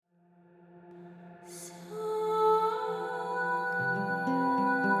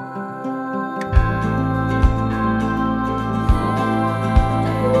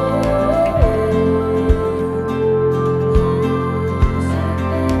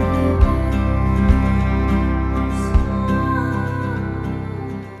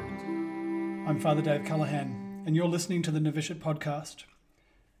Fr Dave Callaghan, and you're listening to the Novitiate Podcast.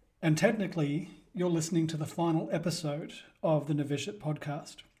 And technically, you're listening to the final episode of the Novitiate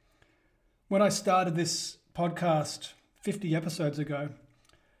Podcast. When I started this podcast 50 episodes ago,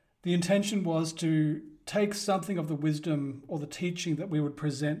 the intention was to take something of the wisdom or the teaching that we would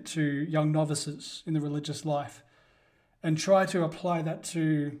present to young novices in the religious life and try to apply that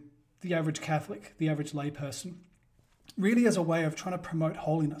to the average Catholic, the average layperson, really as a way of trying to promote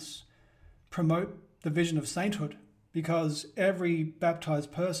holiness, promote the vision of sainthood, because every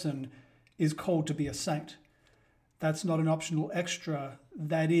baptized person is called to be a saint. That's not an optional extra.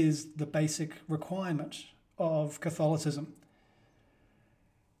 That is the basic requirement of Catholicism.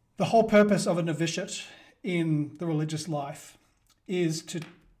 The whole purpose of a novitiate in the religious life is to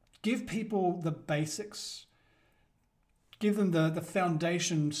give people the basics, give them the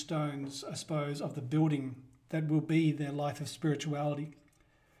foundation stones, I suppose, of the building that will be their life of spirituality.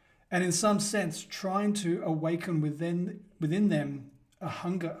 And in some sense, trying to awaken within them a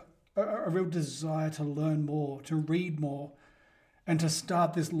hunger, a real desire to learn more, to read more, and to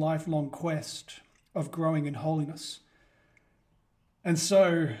start this lifelong quest of growing in holiness. And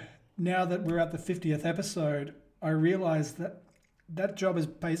so now that we're at the 50th episode, I realize that that job has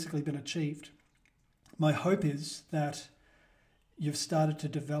basically been achieved. My hope is that you've started to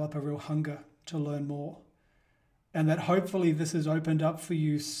develop a real hunger to learn more, and that hopefully this has opened up for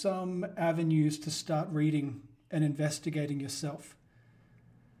you some avenues to start reading and investigating yourself.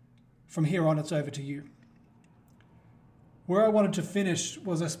 From here on, it's over to you. Where I wanted to finish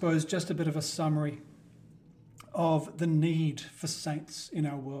was, I suppose, just a bit of a summary of the need for saints in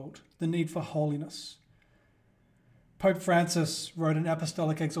our world, the need for holiness. Pope Francis wrote an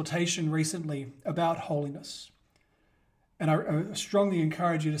apostolic exhortation recently about holiness. And I strongly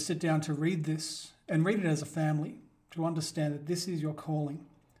encourage you to sit down to read this and read it as a family, to understand that this is your calling.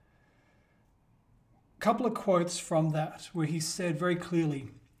 A couple of quotes from that where he said very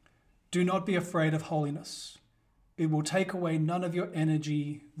clearly, "Do not be afraid of holiness. It will take away none of your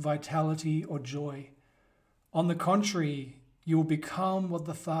energy, vitality, or joy. On the contrary, you will become what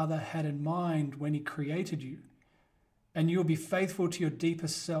the Father had in mind when he created you, and you will be faithful to your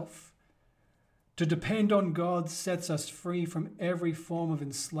deepest self. To depend on God sets us free from every form of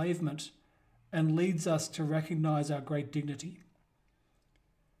enslavement and leads us to recognize our great dignity."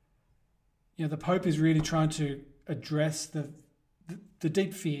 You know, the Pope is really trying to address the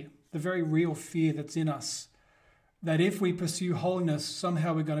deep fear, the very real fear that's in us, that if we pursue holiness,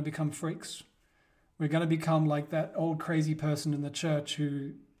 somehow we're going to become freaks. We're going to become like that old crazy person in the church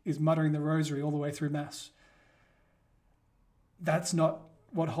who is muttering the rosary all the way through Mass. That's not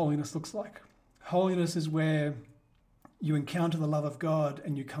what holiness looks like. Holiness is where you encounter the love of God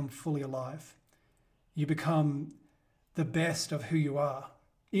and you come fully alive. You become the best of who you are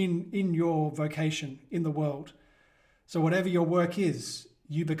in your vocation, in the world. So whatever your work is,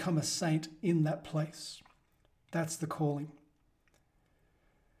 you become a saint in that place. That's the calling.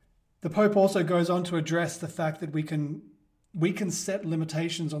 The Pope also goes on to address the fact that we can set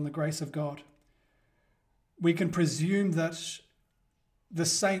limitations on the grace of God. We can presume that the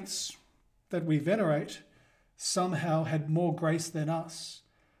saints that we venerate somehow had more grace than us.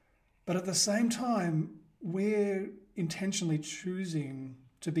 But at the same time, we're intentionally choosing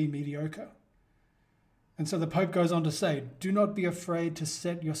to be mediocre. And so the Pope goes on to say, "Do not be afraid to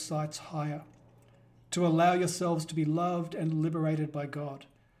set your sights higher, to allow yourselves to be loved and liberated by God.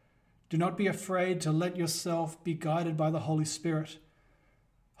 Do not be afraid to let yourself be guided by the Holy Spirit.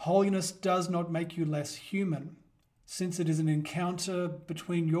 Holiness does not make you less human, since it is an encounter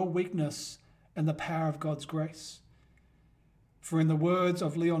between your weakness and the power of God's grace. For in the words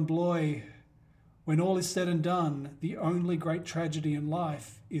of Leon Bloy, when all is said and done, the only great tragedy in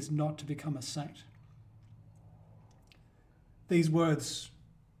life is not to become a saint." These words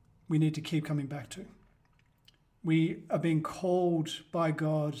we need to keep coming back to. We are being called by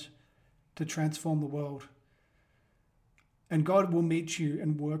God to transform the world. And God will meet you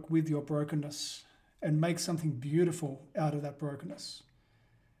and work with your brokenness and make something beautiful out of that brokenness,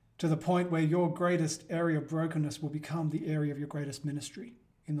 to the point where your greatest area of brokenness will become the area of your greatest ministry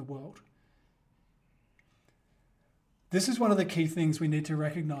in the world. This is one of the key things we need to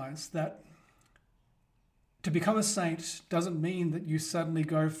recognize, that to become a saint doesn't mean that you suddenly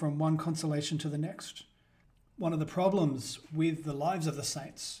go from one consolation to the next. One of the problems with the lives of the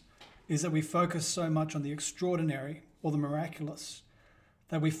saints is that we focus so much on the extraordinary or the miraculous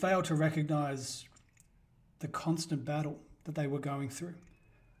that we fail to recognize the constant battle that they were going through,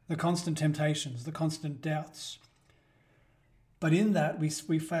 the constant temptations, the constant doubts. But in that, we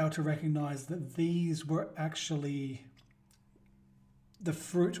fail to recognize that these were actually the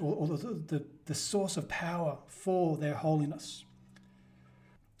fruit or the source of power for their holiness.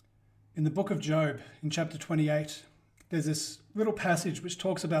 In the book of Job, in chapter 28, there's this little passage which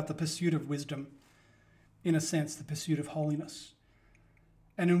talks about the pursuit of wisdom, in a sense, the pursuit of holiness.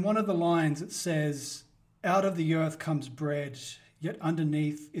 And in one of the lines it says, "Out of the earth comes bread, yet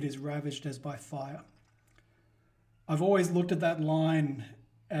underneath it is ravaged as by fire." I've always looked at that line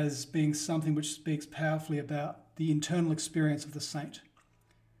as being something which speaks powerfully about the internal experience of the saint.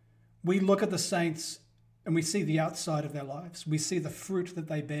 We look at the saints and we see the outside of their lives. We see the fruit that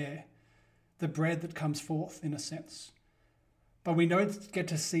they bear, the bread that comes forth, in a sense. But we don't get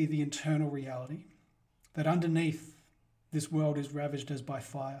to see the internal reality, that underneath this world is ravaged as by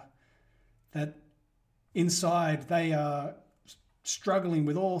fire, that inside they are struggling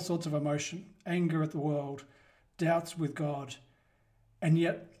with all sorts of emotion, anger at the world, doubts with God, and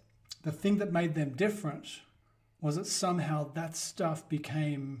yet the thing that made them different was that somehow that stuff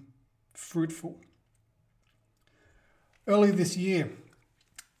became fruitful. Earlier this year,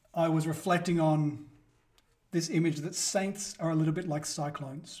 I was reflecting on this image that saints are a little bit like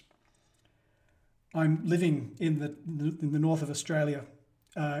cyclones. I'm living in the north of Australia,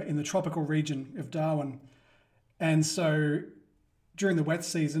 in the tropical region of Darwin. And so during the wet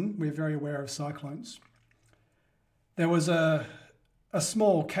season, we're very aware of cyclones. There was a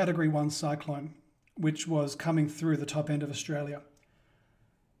small Category 1 cyclone, which was coming through the top end of Australia.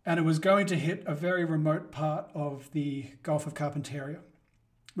 And it was going to hit a very remote part of the Gulf of Carpentaria,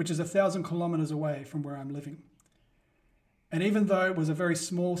 which is 1,000 kilometres away from where I'm living. And even though it was a very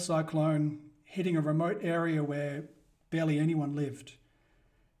small cyclone hitting a remote area where barely anyone lived,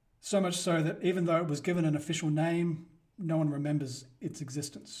 so much so that even though it was given an official name, no one remembers its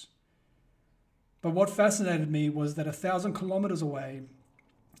existence. But what fascinated me was that 1,000 kilometres away,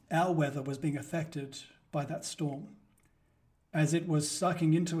 our weather was being affected by that storm, as it was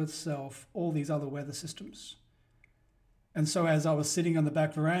sucking into itself all these other weather systems. And so as I was sitting on the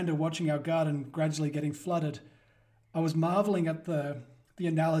back veranda watching our garden gradually getting flooded, I was marveling at the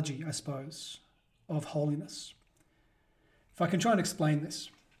analogy, I suppose, of holiness. If I can try and explain this.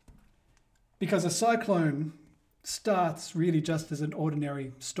 Because a cyclone starts really just as an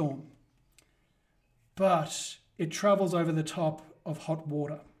ordinary storm, but it travels over the top of hot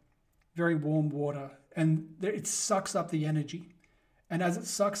water, very warm water, and it sucks up the energy. And as it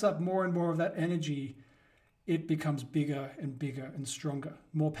sucks up more and more of that energy, it becomes bigger and bigger and stronger,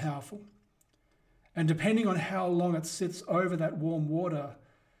 more powerful. And depending on how long it sits over that warm water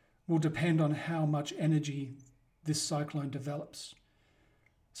will depend on how much energy this cyclone develops.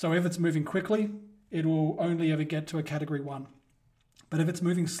 So if it's moving quickly, it will only ever get to a Category 1. But if it's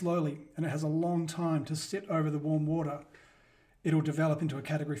moving slowly and it has a long time to sit over the warm water, it'll develop into a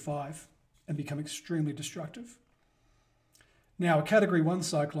Category 5 and become extremely destructive. Now, a Category 1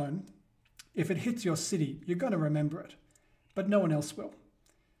 cyclone, if it hits your city, you're going to remember it, but no one else will.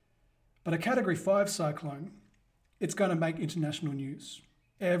 But a Category 5 cyclone, it's going to make international news.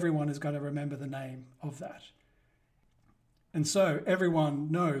 Everyone is going to remember the name of that. And so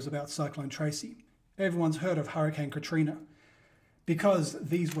everyone knows about Cyclone Tracy. Everyone's heard of Hurricane Katrina because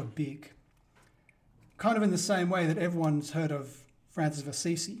these were big. Kind of in the same way that everyone's heard of Francis of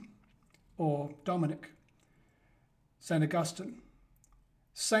Assisi or Dominic, St. Augustine.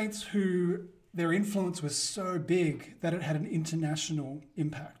 Saints who their influence was so big that it had an international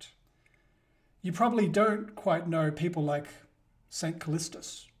impact. You probably don't quite know people like St.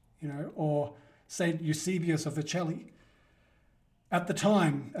 Callistus, or St. Eusebius of Vercelli. At the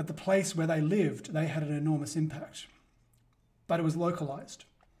time, at the place where they lived, they had an enormous impact, but it was localized.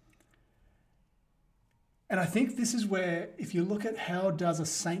 And I think this is where, if you look at how does a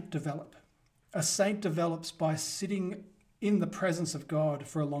saint develop develops by sitting in the presence of God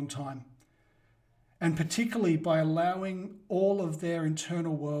for a long time, and particularly by allowing all of their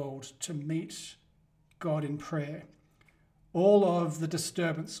internal world to meet God in prayer. All of the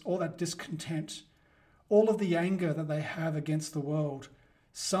disturbance, all that discontent, all of the anger that they have against the world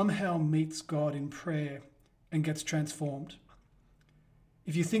somehow meets God in prayer and gets transformed.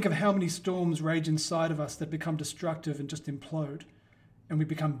 If you think of how many storms rage inside of us that become destructive and just implode, and we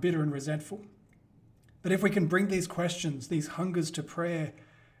become bitter and resentful. But if we can bring these questions, these hungers to prayer,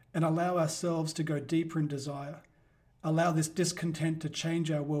 and allow ourselves to go deeper in desire, allow this discontent to change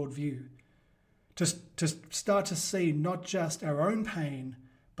our worldview, to start to see not just our own pain,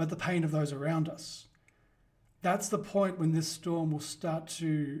 but the pain of those around us. That's the point when this storm will start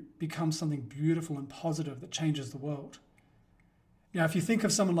to become something beautiful and positive that changes the world. Now, if you think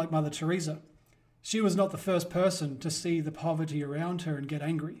of someone like Mother Teresa, she was not the first person to see the poverty around her and get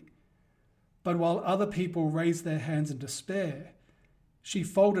angry. But while other people raised their hands in despair, she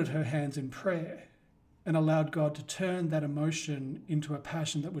folded her hands in prayer and allowed God to turn that emotion into a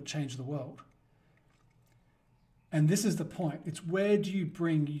passion that would change the world. And this is the point. It's where do you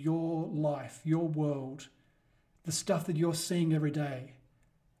bring your life, your world, the stuff that you're seeing every day?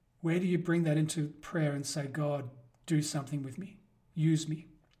 Where do you bring that into prayer and say, God, do something with me, use me?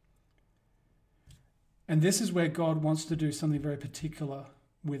 And this is where God wants to do something very particular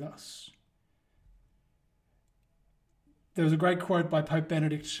with us. There was a great quote by Pope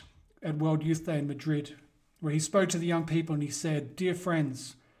Benedict at World Youth Day in Madrid, where he spoke to the young people and he said, "Dear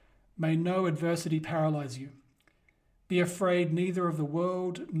friends, may no adversity paralyze you. Be afraid neither of the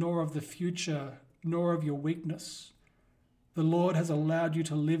world, nor of the future, nor of your weakness. The Lord has allowed you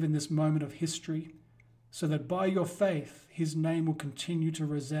to live in this moment of history so that by your faith, his name will continue to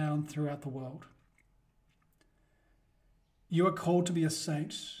resound throughout the world." You are called to be a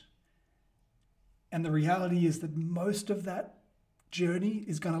saint. And the reality is that most of that journey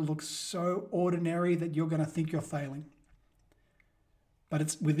is going to look so ordinary that you're going to think you're failing. But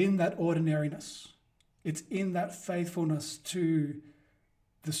it's within that ordinariness. It's in that faithfulness to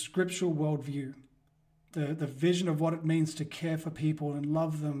the scriptural worldview, the vision of what it means to care for people and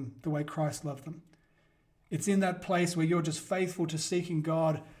love them the way Christ loved them. It's in that place where you're just faithful to seeking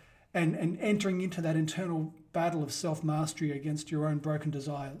God and entering into that internal battle of self-mastery against your own broken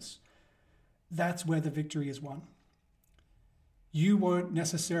desires. That's where the victory is won. You won't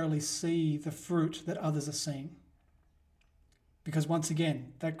necessarily see the fruit that others are seeing. Because once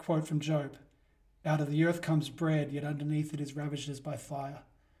again, that quote from Job, "Out of the earth comes bread, yet underneath it is ravaged as by fire."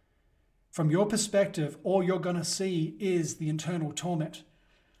 From your perspective, all you're going to see is the internal torment.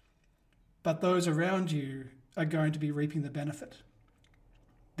 But those around you are going to be reaping the benefit.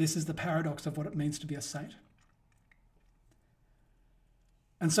 This is the paradox of what it means to be a saint.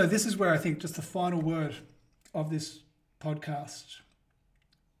 And so this is where I think just the final word of this podcast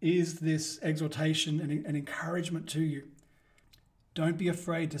is this exhortation and encouragement to you. Don't be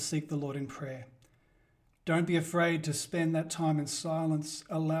afraid to seek the Lord in prayer. Don't be afraid to spend that time in silence,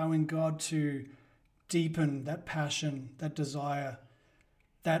 allowing God to deepen that passion, that desire,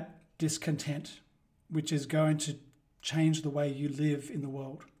 that discontent, which is going to change the way you live in the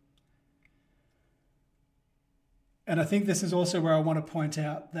world. And I think this is also where I want to point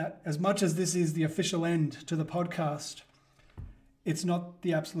out that as much as this is the official end to the podcast, it's not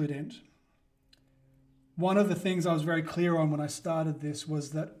the absolute end. One of the things I was very clear on when I started this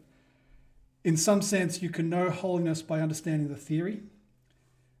was that in some sense you can know holiness by understanding the theory,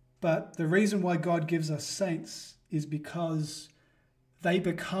 but the reason why God gives us saints is because they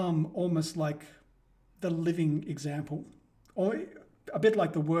become almost like the living example, or a bit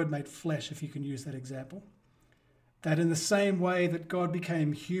like the Word made flesh, if you can use that example. That in the same way that God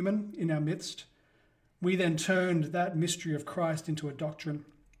became human in our midst, we then turned that mystery of Christ into a doctrine.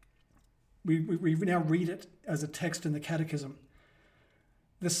 We now read it as a text in the catechism.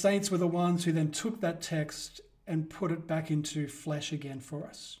 The saints were the ones who then took that text and put it back into flesh again for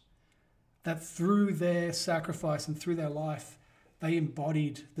us. That through their sacrifice and through their life, they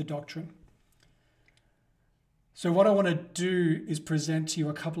embodied the doctrine. So what I want to do is present to you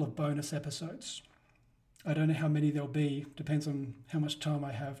a couple of bonus episodes. I don't know how many there'll be, depends on how much time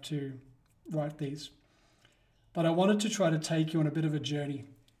I have to write these. But I wanted to try to take you on a bit of a journey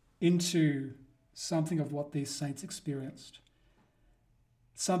into something of what these saints experienced.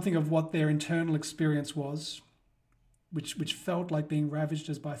 Something of what their internal experience was, which felt like being ravaged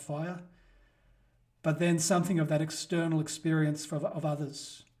as by fire, but then something of that external experience of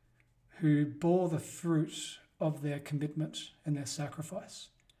others who bore the fruit of their commitment and their sacrifice.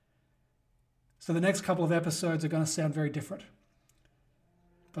 So the next couple of episodes are going to sound very different,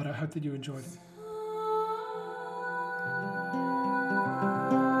 but I hope that you enjoy them.